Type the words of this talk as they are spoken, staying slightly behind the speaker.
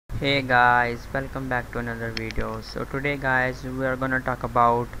Hey guys, welcome back to another video. So today guys we are gonna talk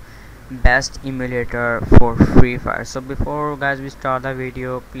about best emulator for Free Fire. So before guys we start the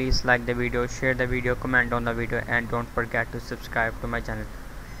video, please like the video, share the video, comment on the video, and don't forget to subscribe to my channel.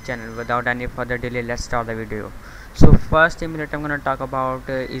 Without any further delay, let's start the video. So first emulator I'm gonna talk about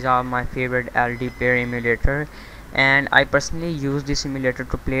is my favorite LDPLAYER emulator, and I personally use this emulator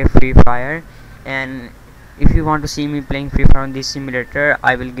to play Free Fire. And if you want to see me playing Free Fire on this simulator,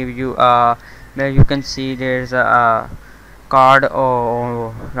 I will give you where you can see there's a card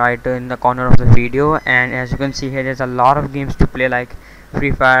right in the corner of the video. And as you can see here, there's a lot of games to play like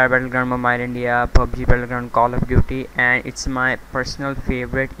Free Fire, Battleground Mobile India, PUBG Battleground, Call of Duty, and it's my personal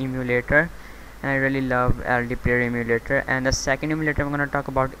favorite emulator, and I really love LDPLAYER emulator. And the second emulator I'm gonna talk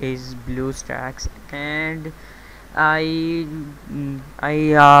about is BLUESTRACKS. And I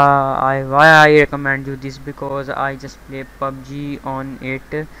why I recommend you this, because I just play PUBG on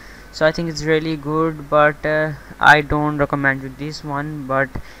it, so I think it's really good. But I don't recommend you this one, but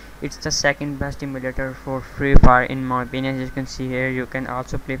it's the second best emulator for Free Fire in my opinion. As you can see here, you can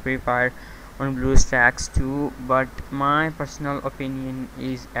also play Free Fire on BLUESTRACKS too, but my personal opinion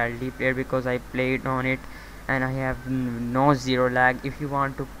is LDPLAYER because I played on it and I have no zero lag. If you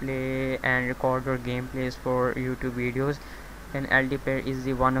want to play and record your gameplays for YouTube videos, then LDPLAYER is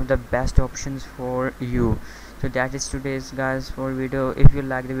the one of the best options for you. So that is today's guys for video. If you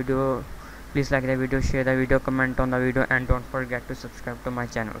like the video, please like the video, share the video, comment on the video, and don't forget to subscribe to my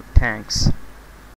channel. Thanks.